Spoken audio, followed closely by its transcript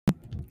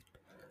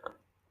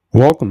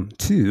Welcome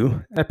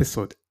to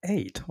episode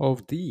 8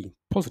 of the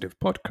Positive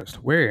Podcast,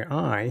 where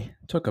I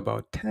talk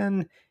about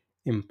 10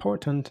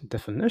 important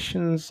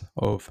definitions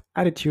of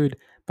attitude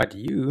that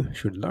you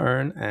should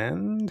learn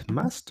and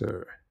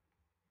master.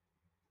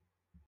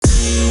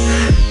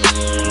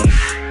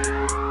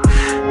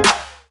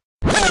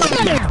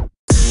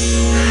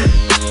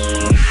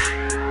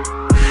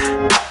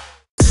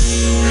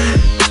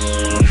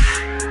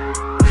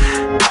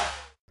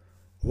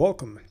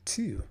 Welcome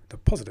to the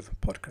Positive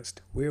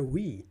Podcast, where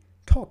we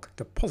talk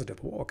the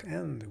positive walk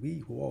and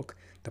we walk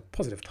the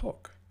positive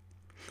talk,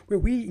 where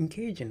we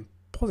engage in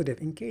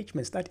positive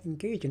engagements that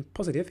engage in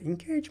positive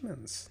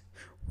engagements,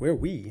 where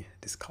we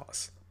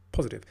discuss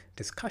positive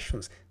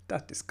discussions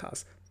that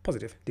discuss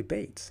positive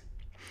debates,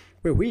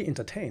 where we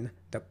entertain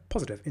the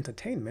positive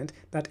entertainment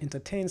that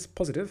entertains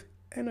positive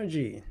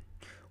energy,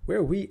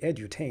 where we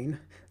edutain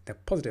the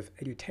positive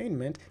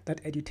edutainment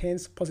that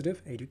edutains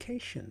positive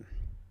education,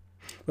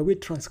 where we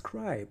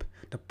transcribe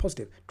the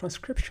positive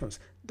transcriptions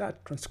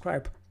that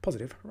transcribe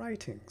positive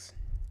writings,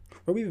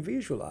 where we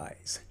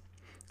visualize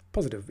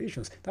positive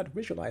visions that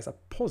visualize a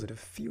positive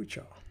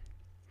future,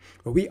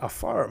 where we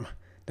affirm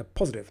the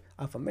positive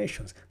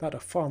affirmations that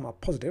affirm a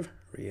positive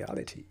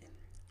reality,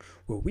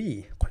 where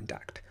we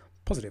conduct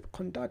positive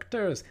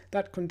conductors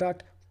that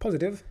conduct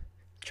positive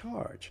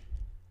charge,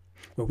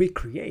 where we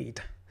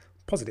create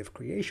positive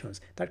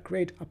creations that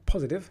create a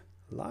positive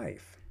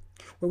life,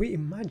 where we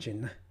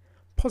imagine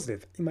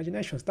positive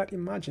imaginations that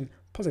imagine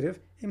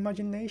positive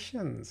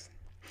imaginations,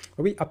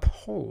 where we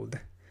uphold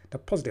the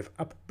positive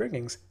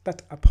upbringings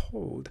that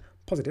uphold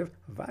positive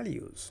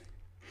values,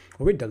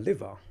 where we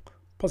deliver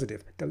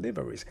positive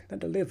deliveries that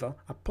deliver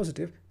a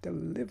positive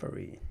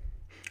delivery,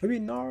 where we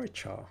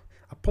nurture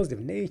a positive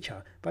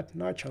nature that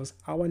nurtures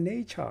our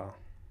nature,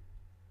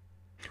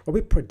 where we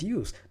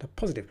produce the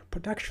positive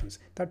productions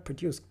that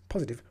produce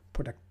positive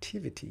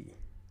productivity,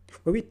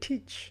 where we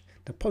teach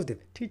the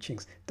positive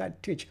teachings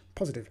that teach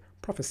positive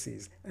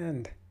prophecies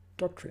and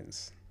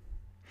doctrines,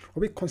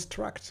 where we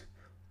construct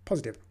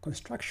positive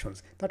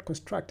constructions that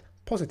construct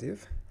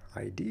positive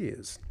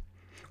ideas,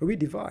 where we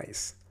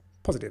devise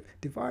positive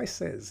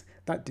devices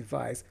that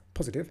devise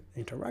positive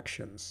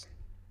interactions,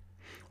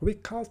 where we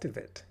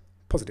cultivate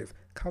positive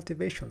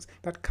cultivations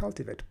that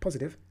cultivate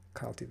positive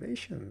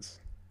cultivations,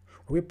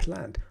 where we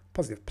plant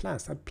positive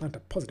plants that plant a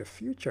positive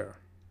future,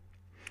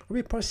 where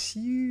we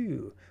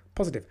pursue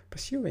positive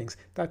pursuings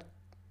that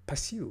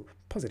pursue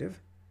positive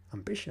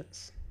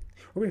ambitions,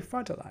 where we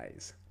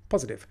fertilize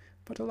positive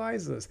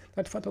fertilizers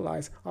that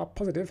fertilize our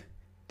positive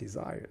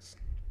desires,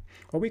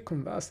 where we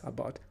converse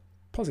about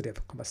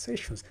positive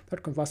conversations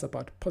that converse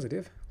about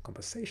positive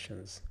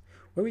conversations,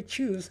 where we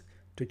choose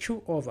to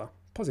chew over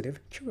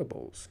positive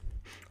chewables,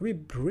 where we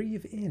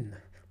breathe in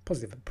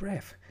positive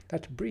breath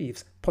that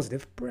breathes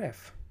positive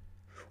breath,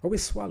 where we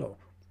swallow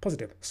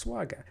positive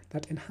swagger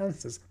that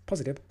enhances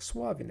positive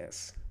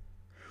suaviness,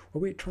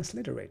 where we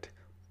transliterate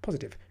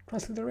positive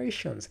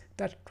transliterations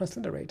that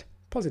transliterate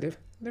positive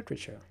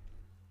literature,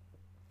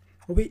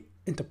 where we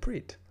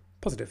interpret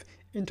positive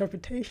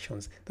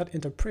interpretations that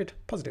interpret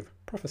positive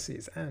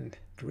prophecies and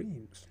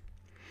dreams,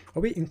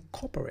 where we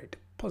incorporate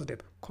positive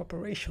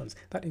corporations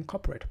that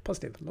incorporate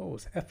positive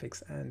laws,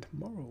 ethics, and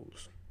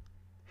morals,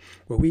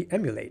 where we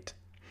emulate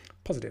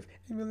positive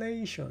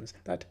emulations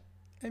that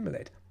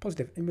emulate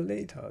positive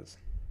emulators,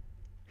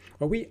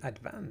 where we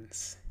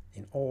advance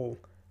in all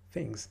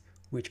things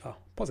which are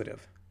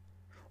positive.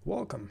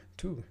 Welcome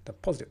to the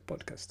Positive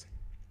Podcast.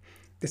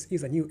 This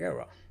is a new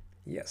era.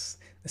 Yes,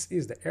 this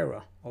is the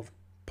era of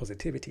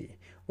positivity,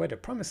 where the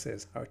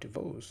promises are to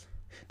those.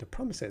 The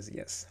promises,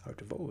 yes, are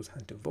to those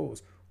and to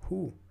those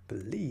who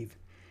believe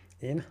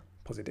in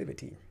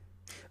positivity.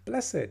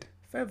 Blessed,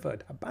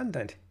 favored,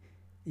 abundant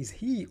is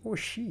he or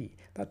she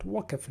that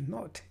walketh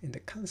not in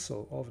the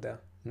counsel of the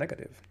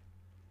negative,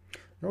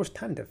 nor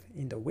standeth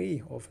in the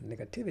way of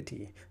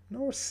negativity,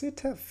 nor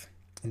sitteth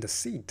in the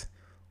seat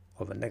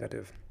of a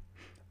negative.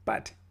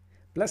 But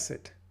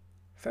blessed,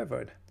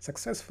 favored,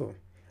 successful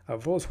are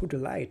those who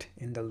delight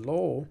in the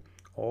law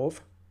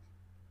of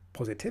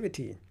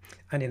positivity,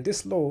 and in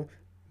this law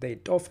they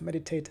doth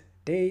meditate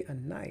day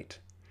and night,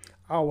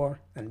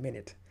 hour and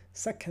minute,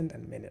 second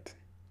and minute,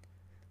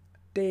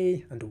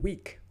 day and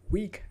week,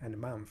 week and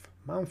month,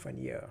 month and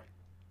year.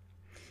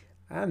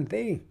 And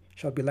they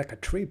shall be like a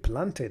tree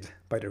planted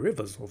by the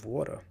rivers of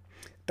water,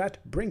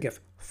 that bringeth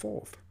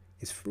forth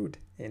his fruit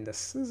in the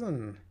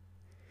season.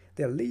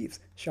 Their leaves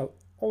shall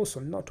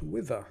also not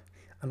wither,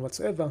 and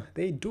whatsoever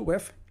they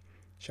doeth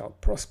shall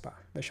prosper.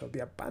 They shall be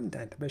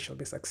abundant, they shall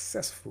be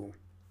successful.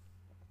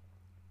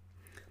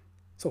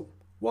 So,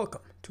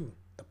 welcome to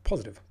the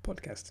Positive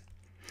Podcast.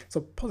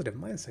 So, positive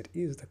mindset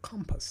is the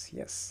compass.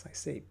 Yes, I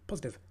say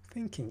positive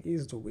thinking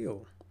is the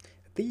wheel.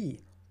 The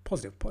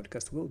Positive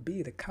Podcast will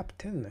be the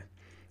captain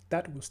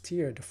that will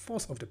steer the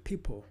force of the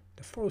people,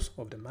 the force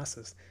of the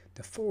masses,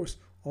 the force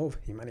of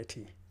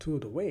humanity to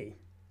the way,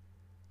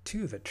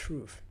 to the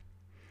truth,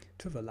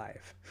 to the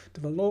life, to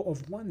the law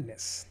of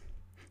oneness,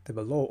 to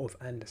the law of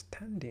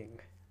understanding,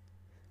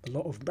 the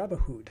law of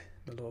brotherhood,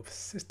 the law of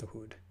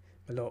sisterhood,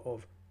 the law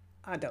of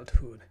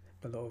adulthood,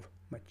 the law of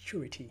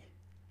maturity,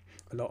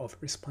 the law of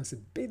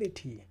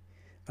responsibility,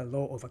 the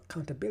law of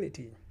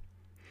accountability,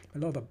 the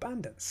law of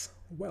abundance,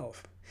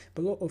 wealth,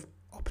 the law of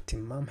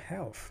optimum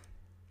health,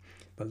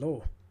 the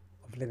law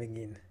of living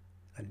in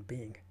and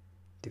being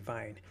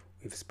divine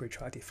with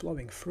spirituality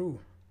flowing through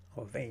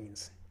our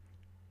veins,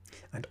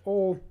 and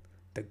all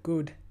the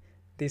good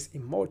this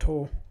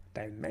immortal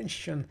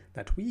dimension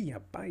that we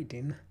abide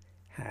in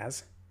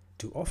has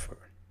to offer.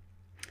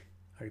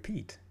 I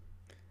repeat,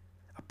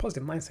 a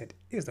positive mindset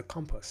is the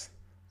compass.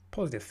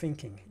 Positive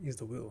thinking is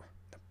the will.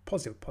 The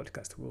positive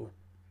podcast will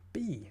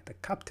be the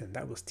captain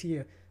that will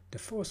steer the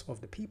force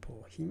of the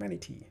people,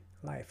 humanity,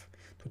 life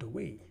to the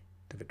way,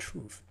 to the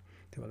truth,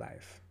 to the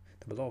life,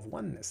 to the law of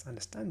oneness,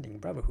 understanding,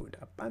 brotherhood,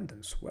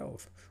 abundance,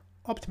 wealth,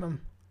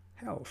 optimum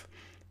health,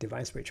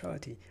 divine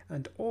spirituality,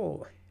 and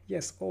all,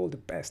 yes, all the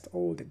best,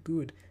 all the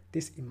good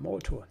this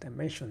immortal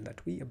dimension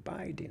that we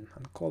abide in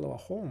and call our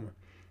home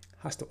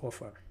has to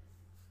offer.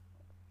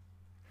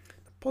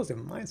 The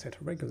positive mindset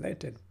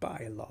regulated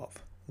by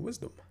love,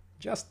 wisdom,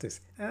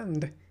 justice,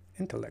 and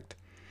intellect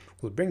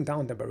will bring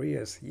down the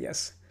barriers,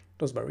 yes,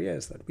 those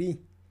barriers that we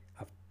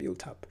have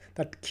built up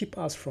that keep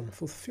us from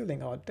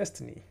fulfilling our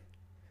destiny,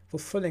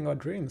 fulfilling our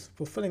dreams,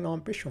 fulfilling our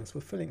ambitions,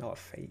 fulfilling our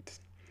fate.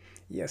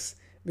 Yes,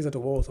 these are the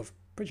walls of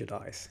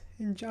prejudice,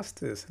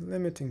 injustice,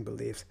 limiting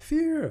beliefs,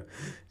 fear,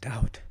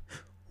 doubt,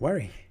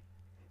 worry,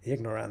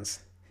 ignorance,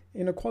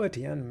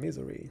 inequality, and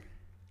misery.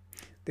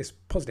 This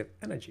positive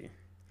energy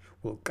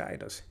will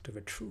guide us to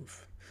the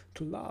truth,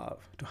 to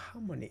love, to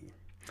harmony.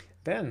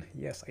 Then,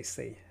 yes, I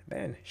say,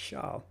 then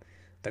shall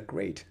the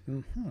great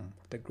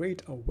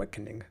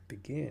awakening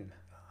begin.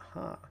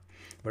 The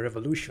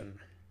revolution.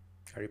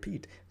 I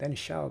repeat, then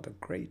shall the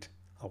great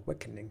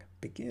awakening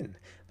begin.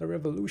 The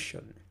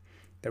revolution,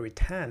 the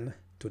return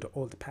to the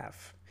old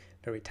path,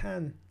 the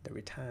return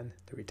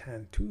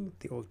to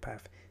the old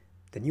path,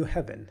 the new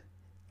heaven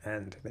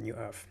and the new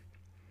earth.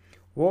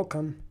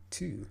 Welcome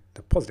to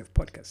the Positive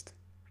Podcast.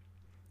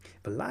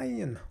 The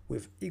lion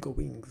with eagle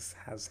wings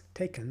has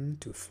taken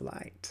to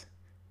flight.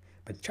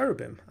 The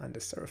cherubim and the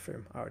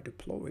seraphim are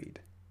deployed.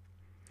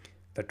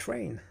 The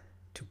train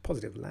to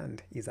positive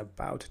land is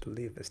about to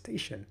leave the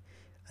station,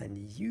 and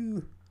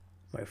you,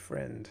 my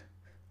friend,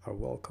 are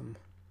welcome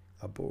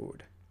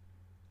aboard.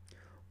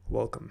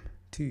 Welcome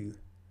to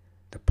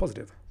the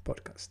Positive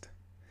Podcast.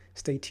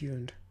 Stay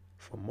tuned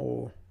for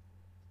more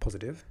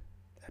positive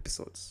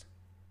episodes.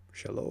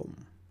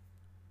 Shalom.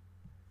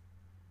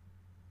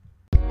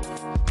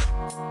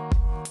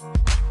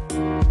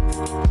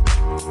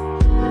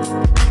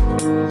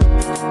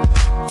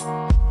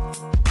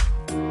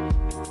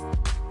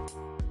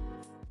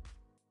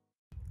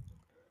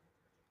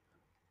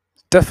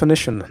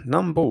 Definition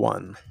number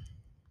 1.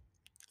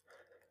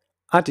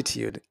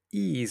 Attitude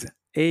is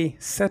a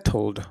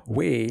settled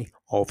way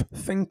of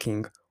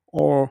thinking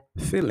or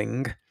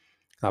feeling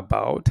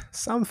about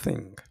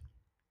something.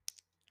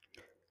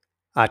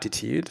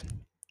 Attitude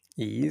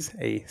is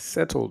a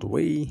settled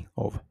way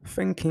of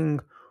thinking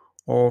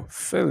or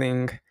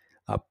feeling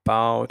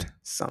about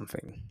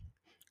something.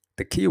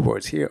 The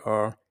keywords here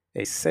are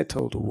a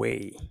settled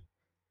way.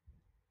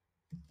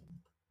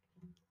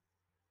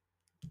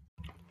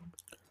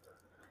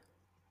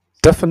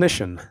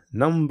 Definition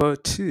number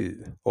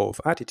 2 of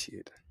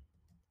attitude.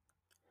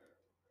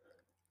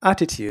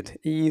 Attitude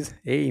is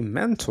a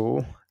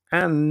mental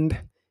and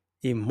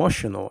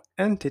emotional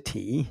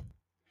entity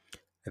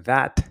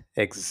that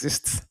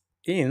exists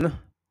in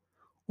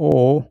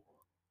or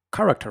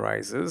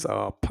characterizes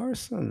a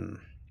person.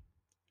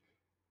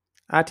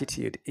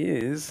 Attitude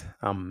is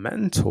a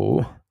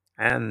mental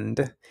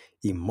and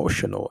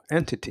emotional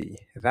entity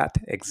that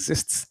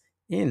exists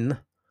in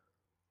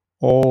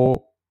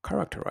or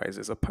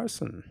characterizes a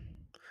person.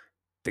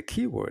 The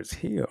keywords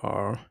here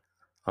are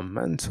a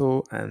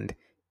mental and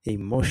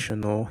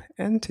emotional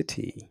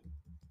entity.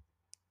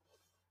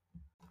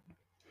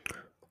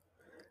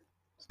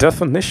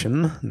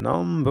 Definition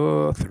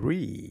number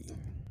 3.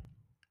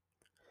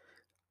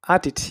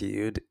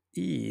 Attitude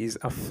is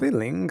a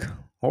feeling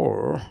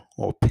or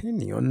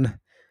opinion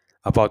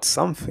about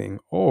something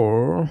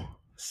or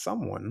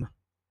someone,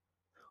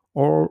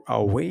 or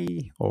a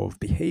way of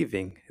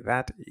behaving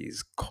that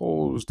is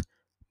caused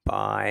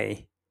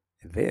by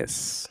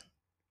this.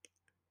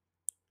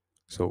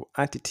 So,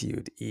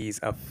 attitude is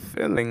a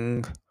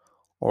feeling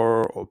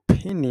or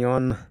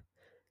opinion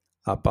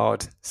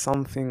about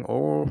something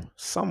or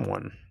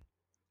someone,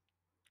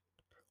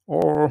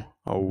 or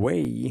a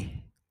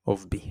way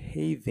of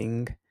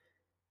behaving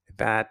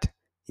that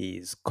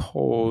is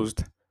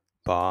caused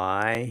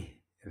by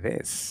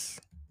this.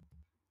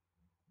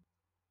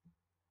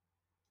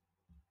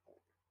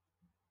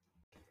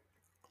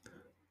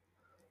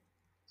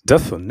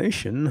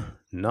 Definition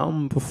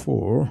number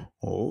 4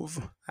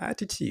 of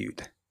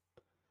attitude.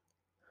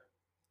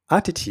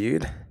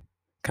 Attitude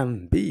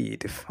can be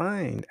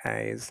defined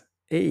as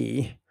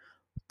a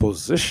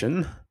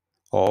position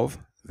of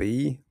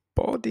the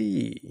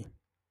body.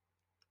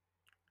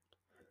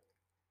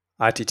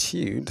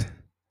 Attitude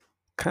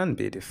can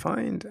be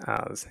defined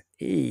as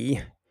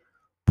a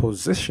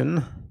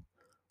position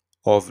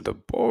of the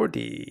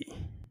body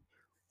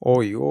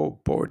or your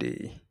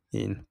body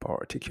in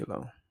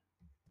particular.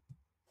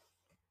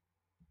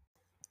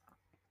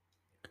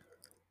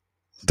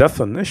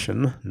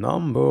 Definition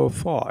number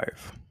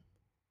 5.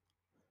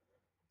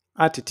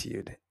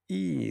 Attitude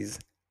is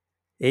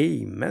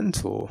a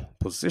mental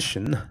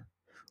position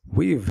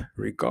with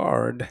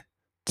regard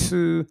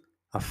to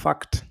a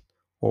fact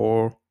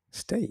or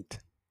state.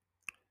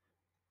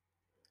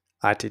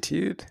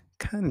 Attitude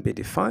can be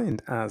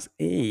defined as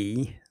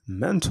a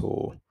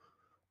mental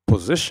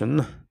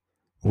position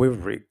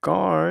with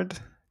regard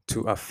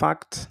to a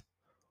fact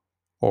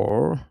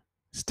or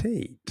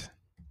state.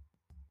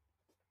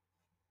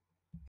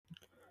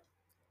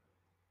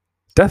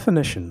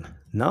 Definition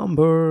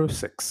number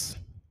 6.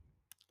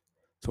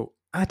 So,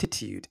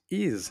 attitude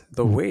is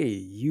the way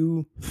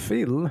you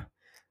feel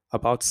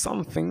about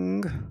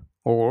something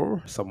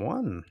or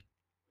someone,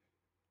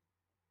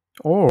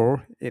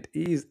 or it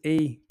is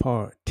a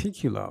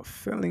particular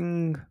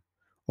feeling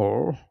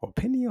or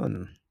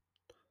opinion.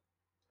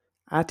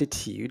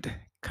 Attitude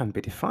can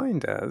be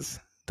defined as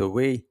the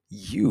way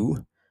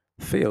you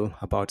feel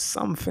about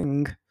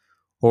something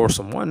or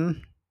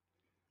someone,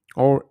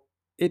 or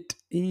it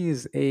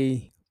is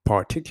a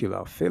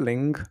particular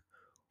feeling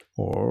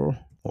or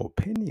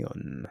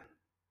opinion.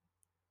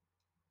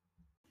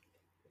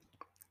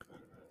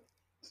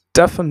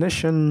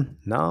 Definition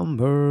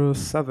number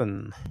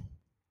 7.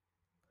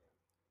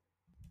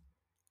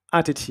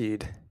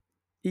 Attitude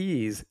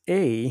is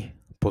a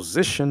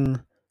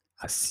position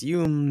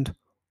assumed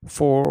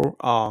for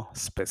a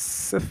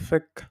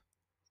specific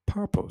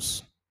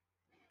purpose.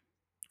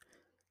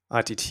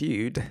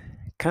 Attitude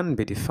can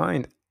be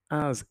defined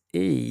as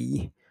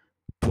a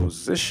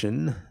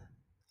position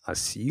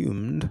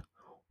assumed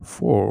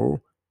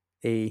for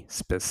a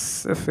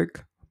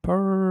specific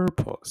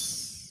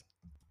purpose.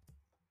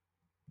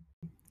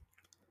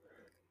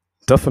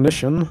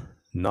 Definition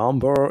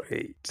number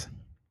 8.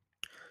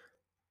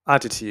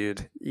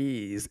 Attitude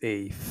is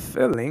a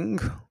feeling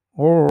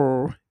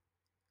or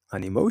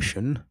an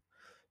emotion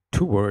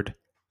toward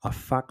a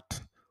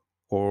fact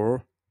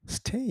or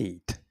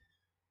state.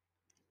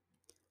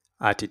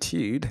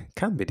 Attitude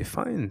can be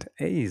defined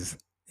as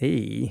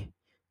a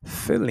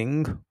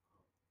feeling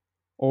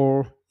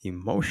or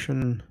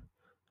emotion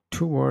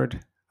toward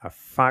a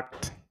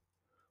fact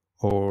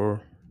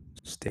or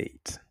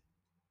state.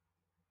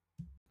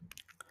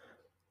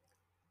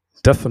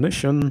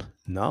 Definition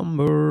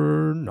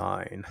number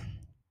 9.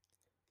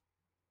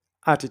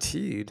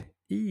 Attitude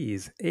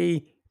is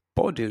a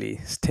bodily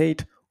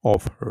state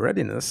of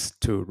readiness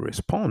to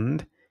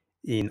respond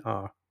in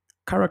a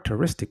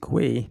characteristic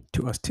way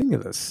to a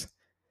stimulus.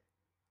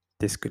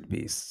 This could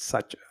be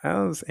such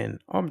as an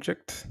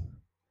object,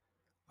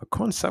 a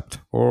concept,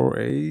 or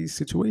a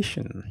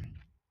situation.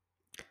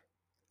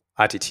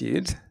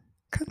 Attitude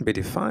can be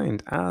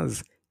defined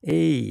as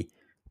a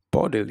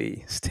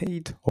bodily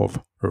state of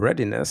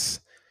readiness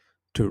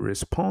to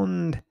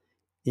respond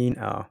in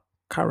a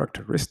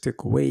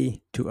characteristic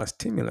way to a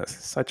stimulus,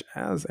 such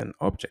as an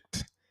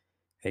object,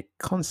 a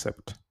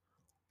concept,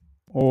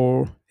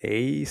 or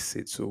a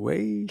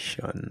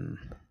situation.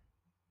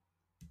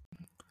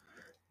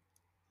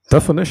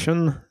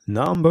 Definition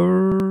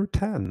number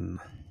 10.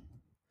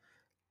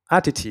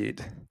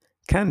 Attitude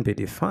can be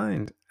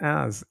defined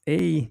as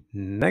a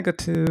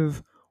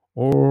negative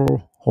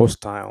or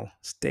hostile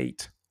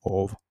state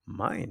of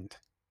mind.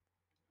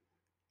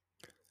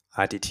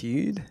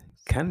 Attitude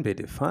can be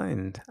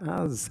defined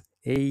as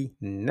a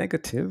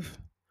negative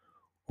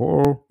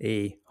or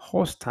a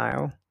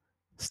hostile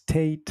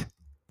state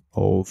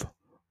of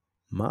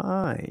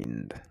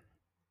mind.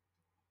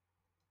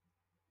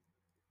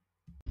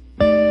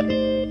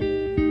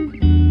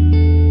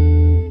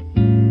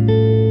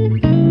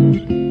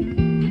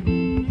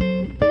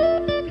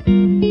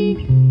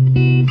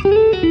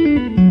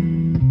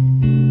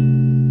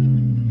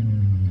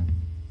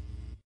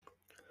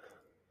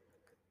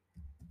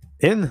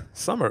 In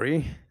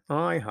summary,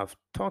 I have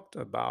talked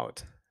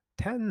about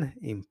 10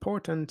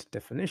 important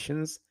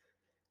definitions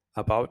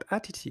about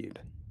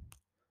attitude.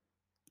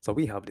 So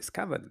we have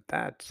discovered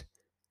that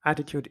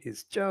attitude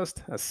is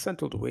just a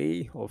settled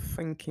way of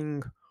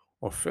thinking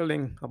or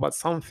feeling about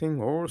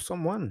something or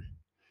someone.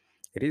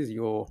 It is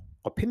your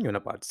opinion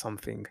about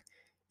something.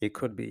 It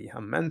could be a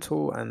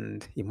mental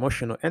and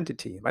emotional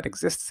entity that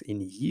exists in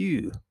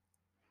you.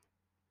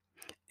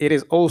 It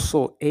is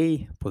also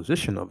a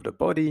position of the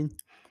body,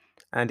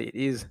 and it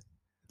is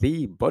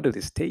the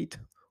bodily state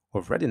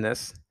of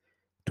readiness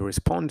to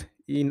respond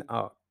in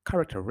a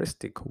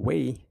characteristic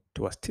way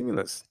to a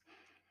stimulus.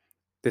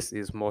 This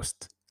is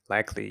most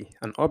likely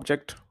an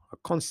object, a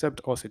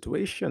concept, or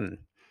situation.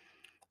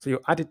 So, your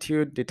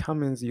attitude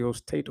determines your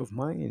state of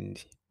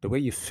mind, the way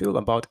you feel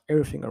about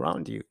everything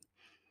around you.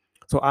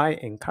 So, I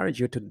encourage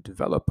you to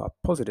develop a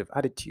positive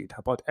attitude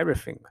about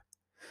everything.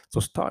 So,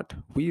 start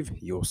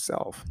with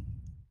yourself.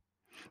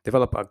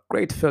 Develop a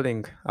great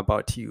feeling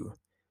about you,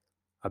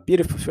 a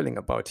beautiful feeling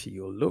about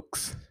your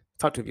looks.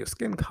 Start with your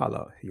skin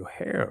color, your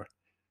hair,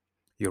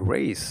 your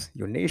race,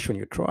 your nation,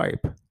 your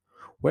tribe.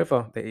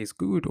 Whether there is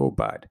good or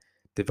bad,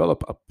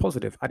 develop a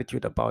positive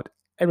attitude about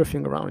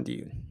everything around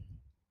you.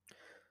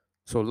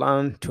 So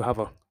learn to have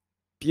a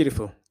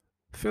beautiful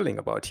feeling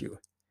about you,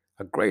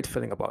 a great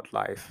feeling about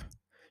life.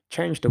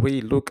 Change the way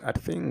you look at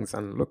things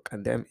and look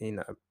at them in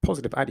a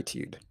positive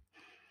attitude.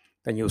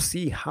 Then you'll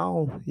see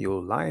how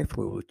your life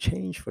will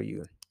change for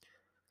you.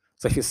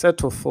 So if you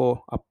settle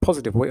for a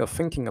positive way of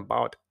thinking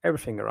about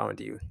everything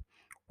around you,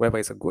 whether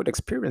it's a good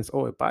experience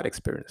or a bad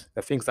experience,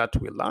 the things that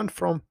we learn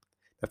from,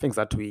 the things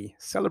that we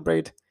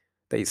celebrate,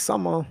 there is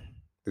summer,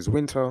 there's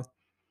winter,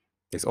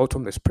 there's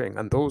autumn, there's spring,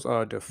 and those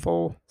are the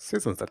four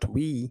seasons that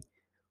we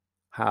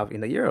have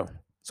in a year.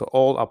 So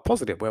all are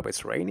positive, whether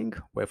it's raining,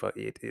 whether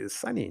it is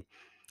sunny.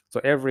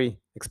 So every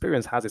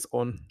experience has its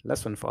own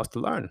lesson for us to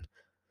learn.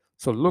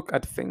 So look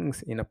at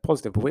things in a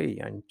positive way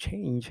and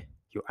change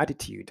your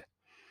attitude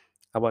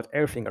about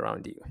everything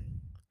around you.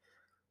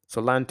 So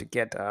learn to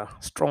get a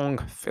strong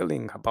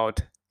feeling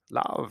about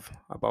love,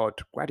 about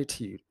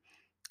gratitude,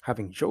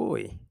 having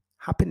joy,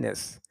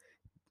 happiness.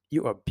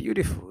 You are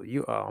beautiful.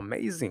 You are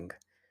amazing.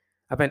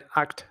 Have an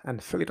act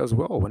and feel it as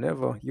well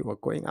whenever you are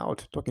going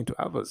out talking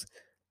to others.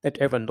 Let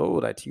everyone know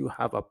that you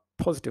have a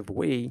positive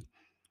way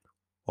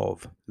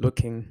of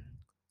looking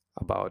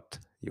about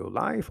your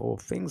life or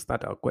things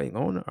that are going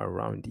on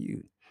around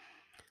you.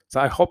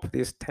 So I hope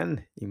these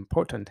 10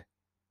 important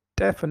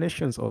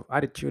definitions of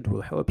attitude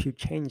will help you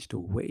change the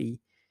way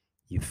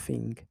you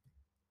think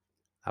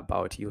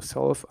about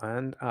yourself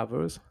and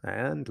others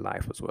and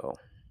life as well.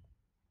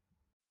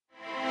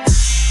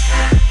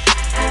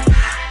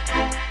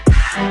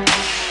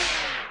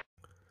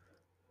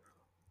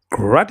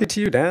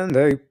 Gratitude and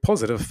a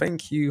positive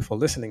thank you for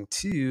listening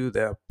to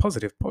the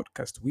Positive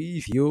Podcast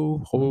with your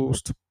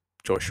host,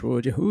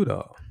 Joshua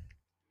Jehuda.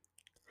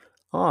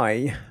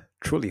 I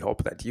truly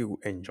hope that you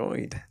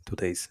enjoyed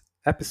today's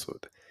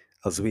episode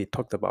as we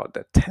talked about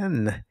the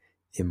 10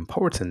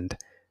 important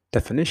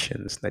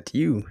definitions that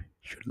you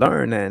should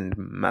learn and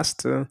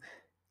master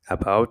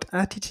about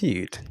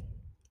attitude.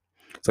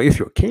 So, if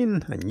you're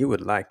keen and you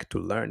would like to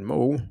learn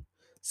more,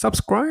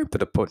 subscribe to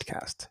the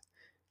podcast.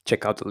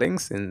 Check out the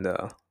links in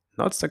the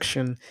notes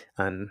section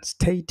and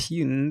stay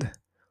tuned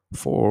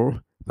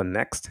for the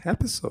next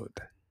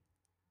episode.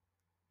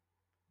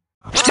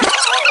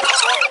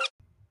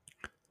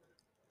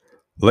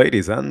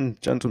 Ladies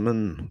and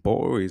gentlemen,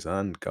 boys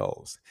and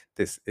girls,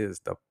 this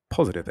is the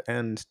positive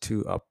end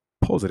to a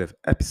positive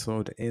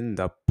episode in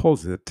the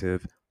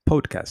Positive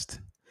Podcast.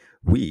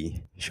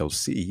 We shall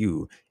see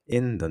you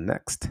in the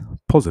next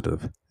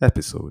positive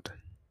episode.